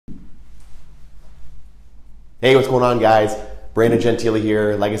Hey, what's going on, guys? Brandon Gentile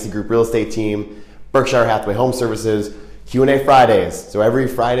here, Legacy Group Real Estate Team, Berkshire Hathaway Home Services, Q&A Fridays. So every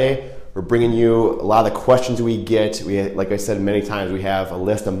Friday, we're bringing you a lot of the questions we get. Like I said many times, we have a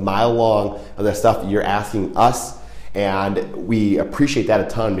list a mile long of the stuff that you're asking us, and we appreciate that a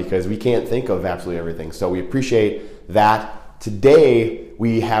ton because we can't think of absolutely everything. So we appreciate that. Today,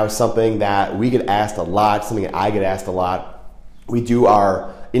 we have something that we get asked a lot, something that I get asked a lot. We do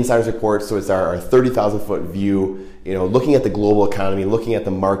our insiders report, so it's our 30,000 foot view, looking at the global economy, looking at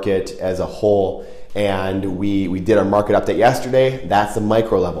the market as a whole. And we did our market update yesterday. That's the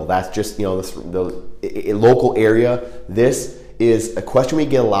micro level. That's just the local area. This is a question we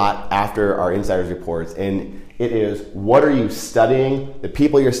get a lot after our insiders reports, and it is, what are you studying? The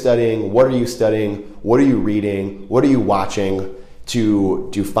people you're studying. What are you studying? What are you reading? What are you watching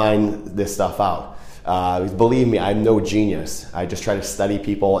to find this stuff out? Believe me, I'm no genius. I just try to study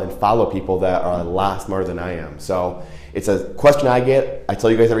people and follow people that are a lot smarter than I am. So it's a question I get. I tell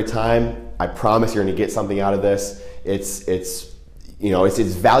you guys every time. I promise you're going to get something out of this. It's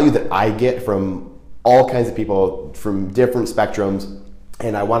value that I get from all kinds of people from different spectrums,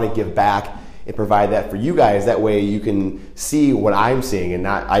 and I want to give back and provide that for you guys. That way you can see what I'm seeing, and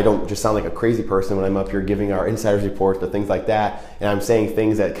I don't just sound like a crazy person when I'm up here giving our insiders reports or things like that, and I'm saying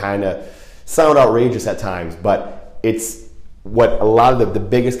things that kind of sound outrageous at times, but it's what a lot of the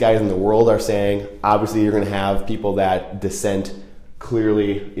biggest guys in the world are saying. Obviously, you're going to have people that dissent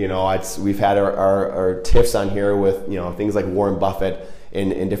clearly. We've had our tiffs on here with things like Warren Buffett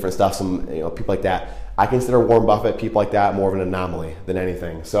and different stuff. Some people like that. I consider Warren Buffett, people like that, more of an anomaly than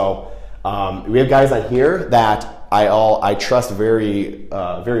anything. So we have guys on here that I trust very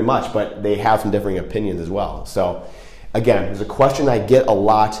much, but they have some differing opinions as well. So again, there's a question I get a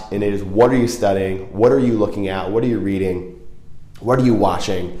lot, and it is, what are you studying? What are you looking at? What are you reading? What are you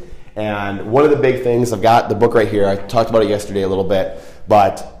watching? And one of the big things, I've got the book right here. I talked about it yesterday a little bit,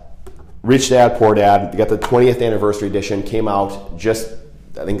 but Rich Dad, Poor Dad, we got the 20th anniversary edition, came out just,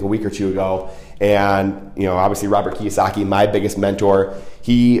 I think, a week or two ago. And, obviously Robert Kiyosaki, my biggest mentor,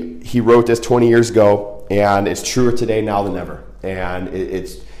 he wrote this 20 years ago, and it's truer today now than ever. And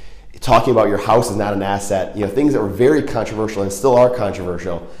it's talking about your house is not an asset, things that were very controversial and still are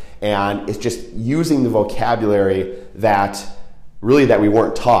controversial. And it's just using the vocabulary that we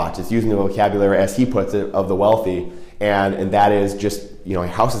weren't taught. It's using the vocabulary, as he puts it, of the wealthy. And that is just, a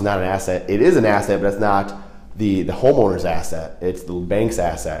house is not an asset. It is an asset, but it's not the homeowner's asset. It's the bank's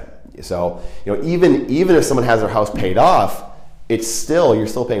asset. So, even if someone has their house paid off, you're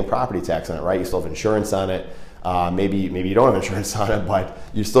still paying property tax on it, right? You still have insurance on it. Maybe you don't have insurance on it, but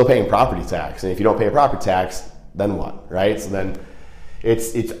you're still paying property tax. And if you don't pay a property tax, then what, right? So then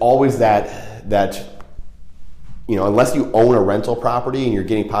it's always that unless you own a rental property and you're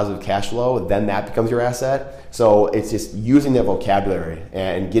getting positive cash flow, then that becomes your asset. So it's just using that vocabulary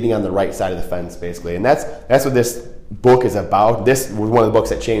and getting on the right side of the fence, basically. And that's what this book is about. This was one of the books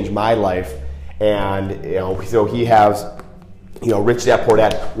that changed my life. And so he has Rich Dad, Poor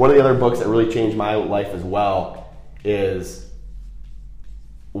Dad. One of the other books that really changed my life as well is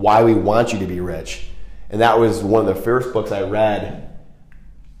Why We Want You to Be Rich. And that was one of the first books I read.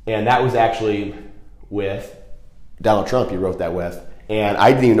 And that was actually with Donald Trump. He wrote that with. And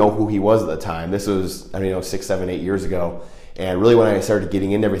I didn't even know who he was at the time. This was, 6, 7, 8 years ago. And really when I started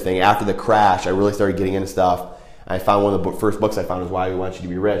getting into everything, after the crash, I really started getting into stuff. I found one of the first books I found was Why We Want You to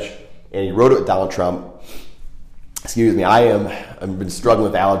Be Rich. And he wrote it with Donald Trump. Excuse me, I've been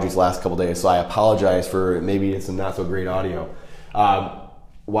struggling with allergies the last couple days, so I apologize for maybe it's some not so great audio.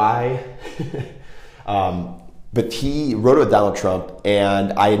 But he wrote it with Donald Trump,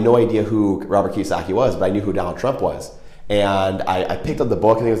 and I had no idea who Robert Kiyosaki was, but I knew who Donald Trump was. And I picked up the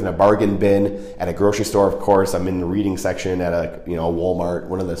book. I think it was in a bargain bin at a grocery store, of course. I'm in the reading section at a Walmart,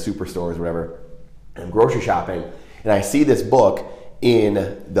 one of the superstores, whatever. I'm grocery shopping, and I see this book in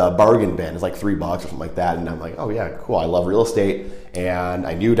the bargain bin. It's like $3 or something like that. And I'm like, oh yeah, cool. I love real estate. And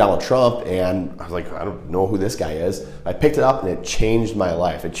I knew Donald Trump, and I was like, I don't know who this guy is. I picked it up, and it changed my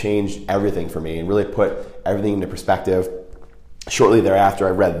life. It changed everything for me and really put everything into perspective. Shortly thereafter,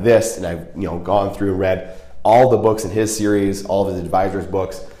 I read this, and I've gone through and read all the books in his series, all of his advisors'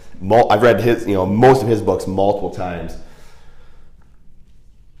 books. I've read his, most of his books multiple times.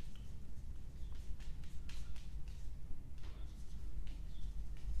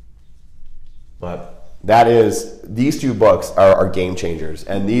 But these two books are game changers.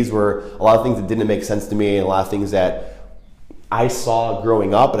 And these were a lot of things that didn't make sense to me, and a lot of things that I saw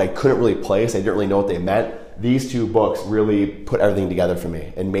growing up, but I couldn't really place. I didn't really know what they meant. These two books really put everything together for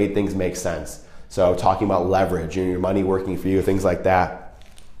me and made things make sense. So talking about leverage, your money working for you, things like that,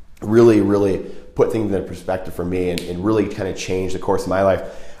 really, really put things into perspective for me and really kind of change the course of my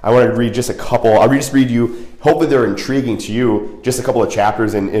life. I want to read just a couple. I'll just read you, hopefully they're intriguing to you, just a couple of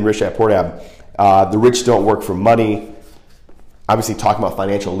chapters in Rich Dad Poor Dad. The rich don't work for money. Obviously talking about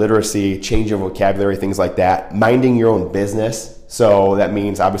financial literacy, changing vocabulary, things like that. Minding your own business. So that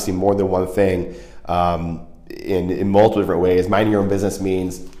means obviously more than one thing in multiple different ways. Minding your own business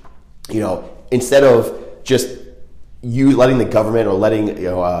means, instead of just you letting the government or letting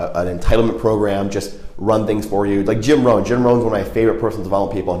an entitlement program just run things for you. Like Jim Rohn. Jim Rohn's one of my favorite personal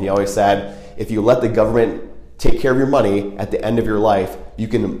development people, and he always said, if you let the government take care of your money at the end of your life, you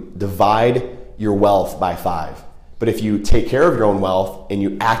can divide your wealth by 5. But if you take care of your own wealth and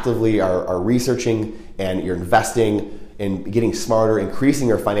you actively are researching and you're investing and getting smarter, increasing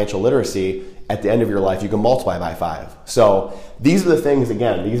your financial literacy, at the end of your life, you can multiply by 5. So these are the things,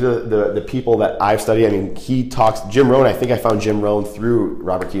 again, these are the people that I've studied. I mean, he talks, Jim Rohn, I think I found Jim Rohn through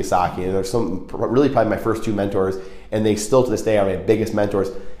Robert Kiyosaki, and there's some, really probably my first 2 mentors, and they still to this day are my biggest mentors.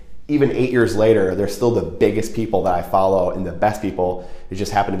 Even 8 years later, they're still the biggest people that I follow and the best people. It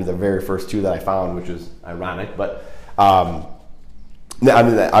just happened to be the very first 2 that I found, which is ironic. But obviously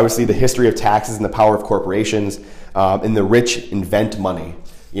the history of taxes and the power of corporations, and the rich invent money.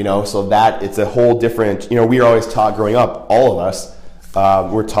 So that it's a whole different, we were always taught growing up, all of us,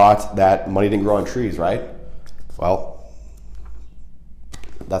 were taught that money didn't grow on trees, right? Well,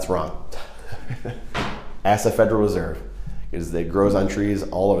 that's wrong. Ask the Federal Reserve, because it grows on trees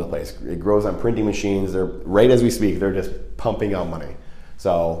all over the place. It grows on printing machines. They're, right as we speak, they're just pumping out money.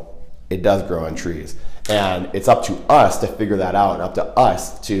 So it does grow on trees. And it's up to us to figure that out, and up to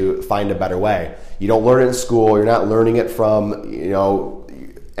us to find a better way. You don't learn it in school. You're not learning it from,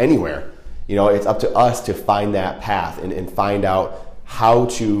 anywhere. It's up to us to find that path and find out how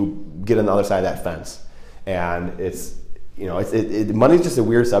to get on the other side of that fence. And money's just a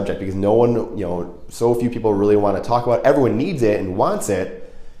weird subject because no one, so few people really want to talk about it. Everyone needs it and wants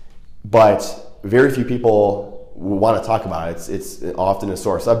it, but very few people want to talk about it. It's often a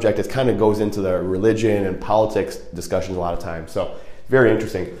sore subject. It kind of goes into the religion and politics discussions a lot of times. So very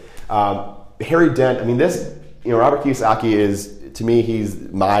interesting. Harry Dent, Robert Kiyosaki is, to me,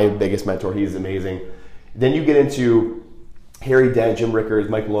 he's my biggest mentor. He's amazing. Then you get into Harry Dent, Jim Rickards,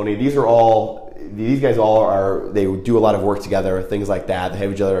 Mike Maloney. These guys all they do a lot of work together, things like that. They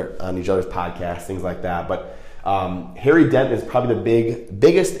have each other on each other's podcasts, things like that. But Harry Dent is probably the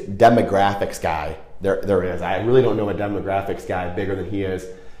biggest demographics guy there is. I really don't know a demographics guy bigger than he is.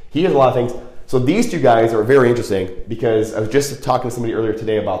 He has a lot of things. So these 2 guys are very interesting because I was just talking to somebody earlier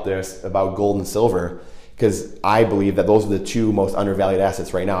today about this, about gold and silver, because I believe that those are the 2 most undervalued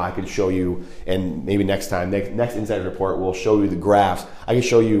assets right now. I could show you, and maybe next time, next Insider Report, we'll show you the graphs. I can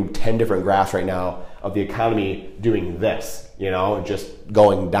show you 10 different graphs right now of the economy doing this, just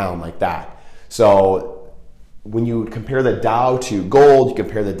going down like that. So when you compare the Dow to gold, you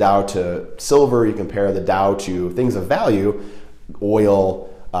compare the Dow to silver, you compare the Dow to things of value, oil,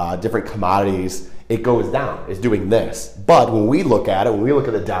 different commodities, it goes down. It's doing this. But when we look at it, when we look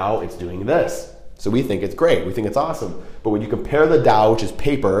at the Dow, it's doing this. So we think it's great. We think it's awesome. But when you compare the Dow, which is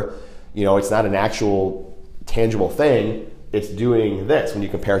paper, it's not an actual tangible thing. It's doing this when you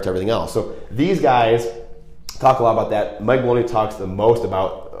compare it to everything else. So these guys talk a lot about that. Mike Maloney talks the most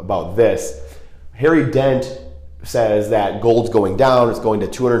about this. Harry Dent says that gold's going down. It's going to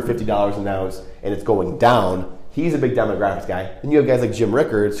 $250 an ounce, and it's going down. He's a big demographics guy. And you have guys like Jim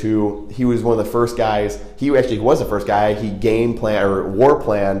Rickards, he was one of the first guys. He actually was the first guy. He war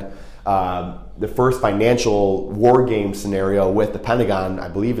planned the first financial war game scenario with the Pentagon, I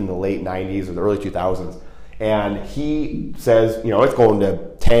believe in the late 90s or the early 2000s. And he says, it's going to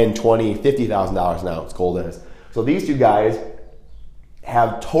 $10, $20, $50,000 an ounce, gold is. So these 2 guys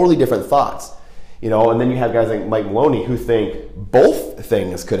have totally different thoughts, and then you have guys like Mike Maloney who think both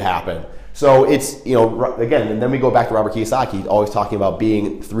things could happen. So it's, again, and then we go back to Robert Kiyosaki, always talking about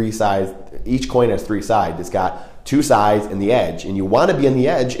being 3 sides. Each coin has 3 sides. It's got 2 sides and the edge, and you want to be on the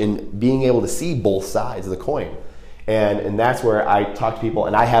edge and being able to see both sides of the coin. And that's where I talk to people,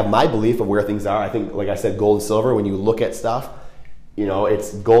 and I have my belief of where things are. I think, like I said, gold and silver, when you look at stuff,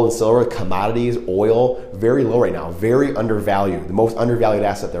 it's gold and silver, commodities, oil, very low right now, very undervalued, the most undervalued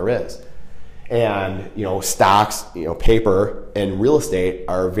asset there is. And stocks, paper and real estate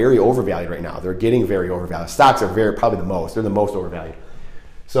are very overvalued right now. They're getting very overvalued. Stocks are probably the most. They're the most overvalued.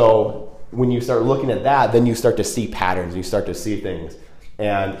 So when you start looking at that, then you start to see patterns. You start to see things.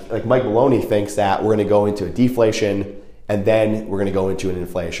 And like Mike Maloney thinks that we're going to go into a deflation and then we're going to go into an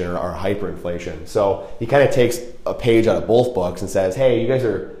inflation or hyperinflation. So he kind of takes a page out of both books and says, hey, you guys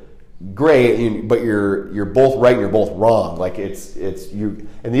are great, but you're both right and you're both wrong. Like it's you,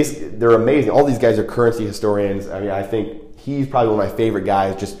 and they're amazing. All these guys are currency historians. I mean, I think he's probably one of my favorite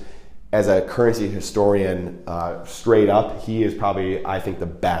guys. Just as a currency historian, straight up, he is probably, I think, the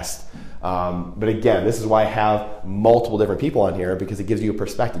best. But again, this is why I have multiple different people on here, because it gives you a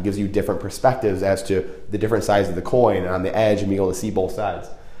perspective, gives you different perspectives as to the different sides of the coin on the edge and being able to see both sides.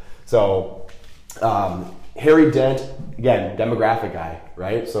 So Harry Dent, again, demographic guy,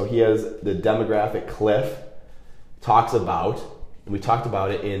 right? So he has the demographic cliff, talks about, and we talked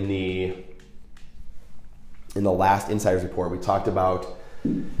about it in the last Insiders Report. We talked about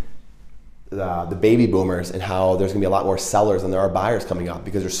the baby boomers and how there's going to be a lot more sellers than there are buyers coming up,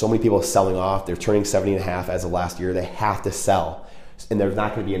 because there's so many people selling off. They're turning 70 and a half as of last year. They have to sell, and there's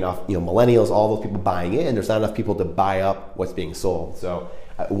not going to be enough, millennials, all those people buying in. There's not enough people to buy up what's being sold. So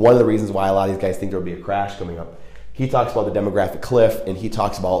one of the reasons why a lot of these guys think there will be a crash coming up. He talks about the demographic cliff, and he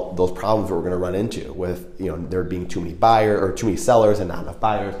talks about those problems that we're going to run into with there being too many sellers and not enough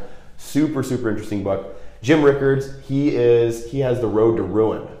buyers. Super, super interesting book. Jim Rickards, he has The Road to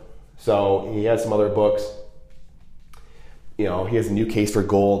Ruin. So he has some other books. He has A New Case for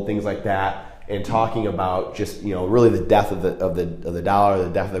Gold, things like that, and talking about just really the death of the dollar, the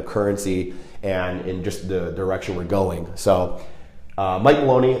death of the currency, and just the direction we're going. So Mike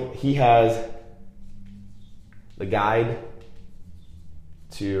Maloney, he has The Guide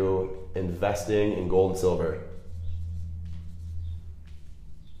to Investing in Gold and Silver.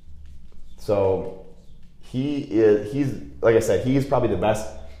 So he's like I said, he's probably the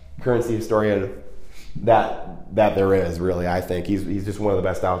best currency historian that there is, really. I think he's just one of the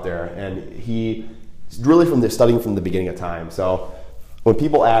best out there, and he's really studying from the beginning of time. So when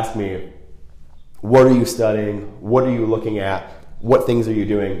people ask me, what are you studying, what are you looking at, what things are you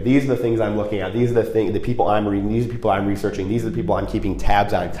doing, these are the things I'm looking at, these are the people I'm reading, these are the people I'm researching, these are the people I'm keeping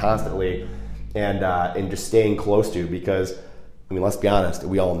tabs on constantly, and just staying close to, because let's be honest,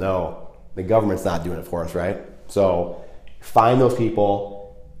 we all know the government's not doing it for us, right? So find those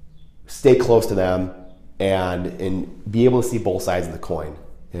people, stay close to them, and be able to see both sides of the coin,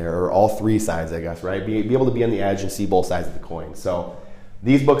 or all three sides, I guess, right? Be able to be on the edge and see both sides of the coin. So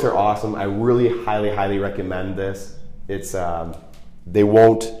these books are awesome. I really highly, highly recommend this. It's they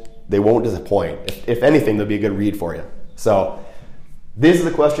won't disappoint. If anything, they'll be a good read for you. So these are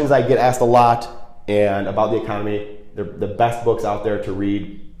the questions I get asked a lot, and about the economy. They're the best books out there to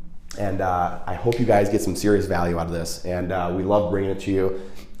read. And I hope you guys get some serious value out of this. And we love bringing it to you.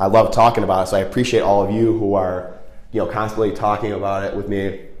 I love talking about it, so I appreciate all of you who are, constantly talking about it with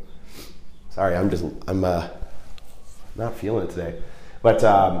me. Sorry, I'm not feeling it today. But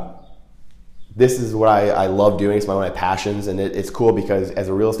this is what I love doing. It's one of my passions, and it's cool because as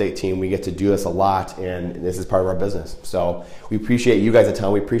a real estate team, we get to do this a lot, and this is part of our business. So we appreciate you guys a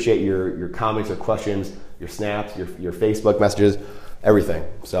ton. We appreciate your comments, your questions, your snaps, your Facebook messages, everything.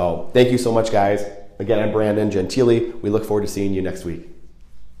 So thank you so much, guys. Again, I'm Brandon Gentile. We look forward to seeing you next week.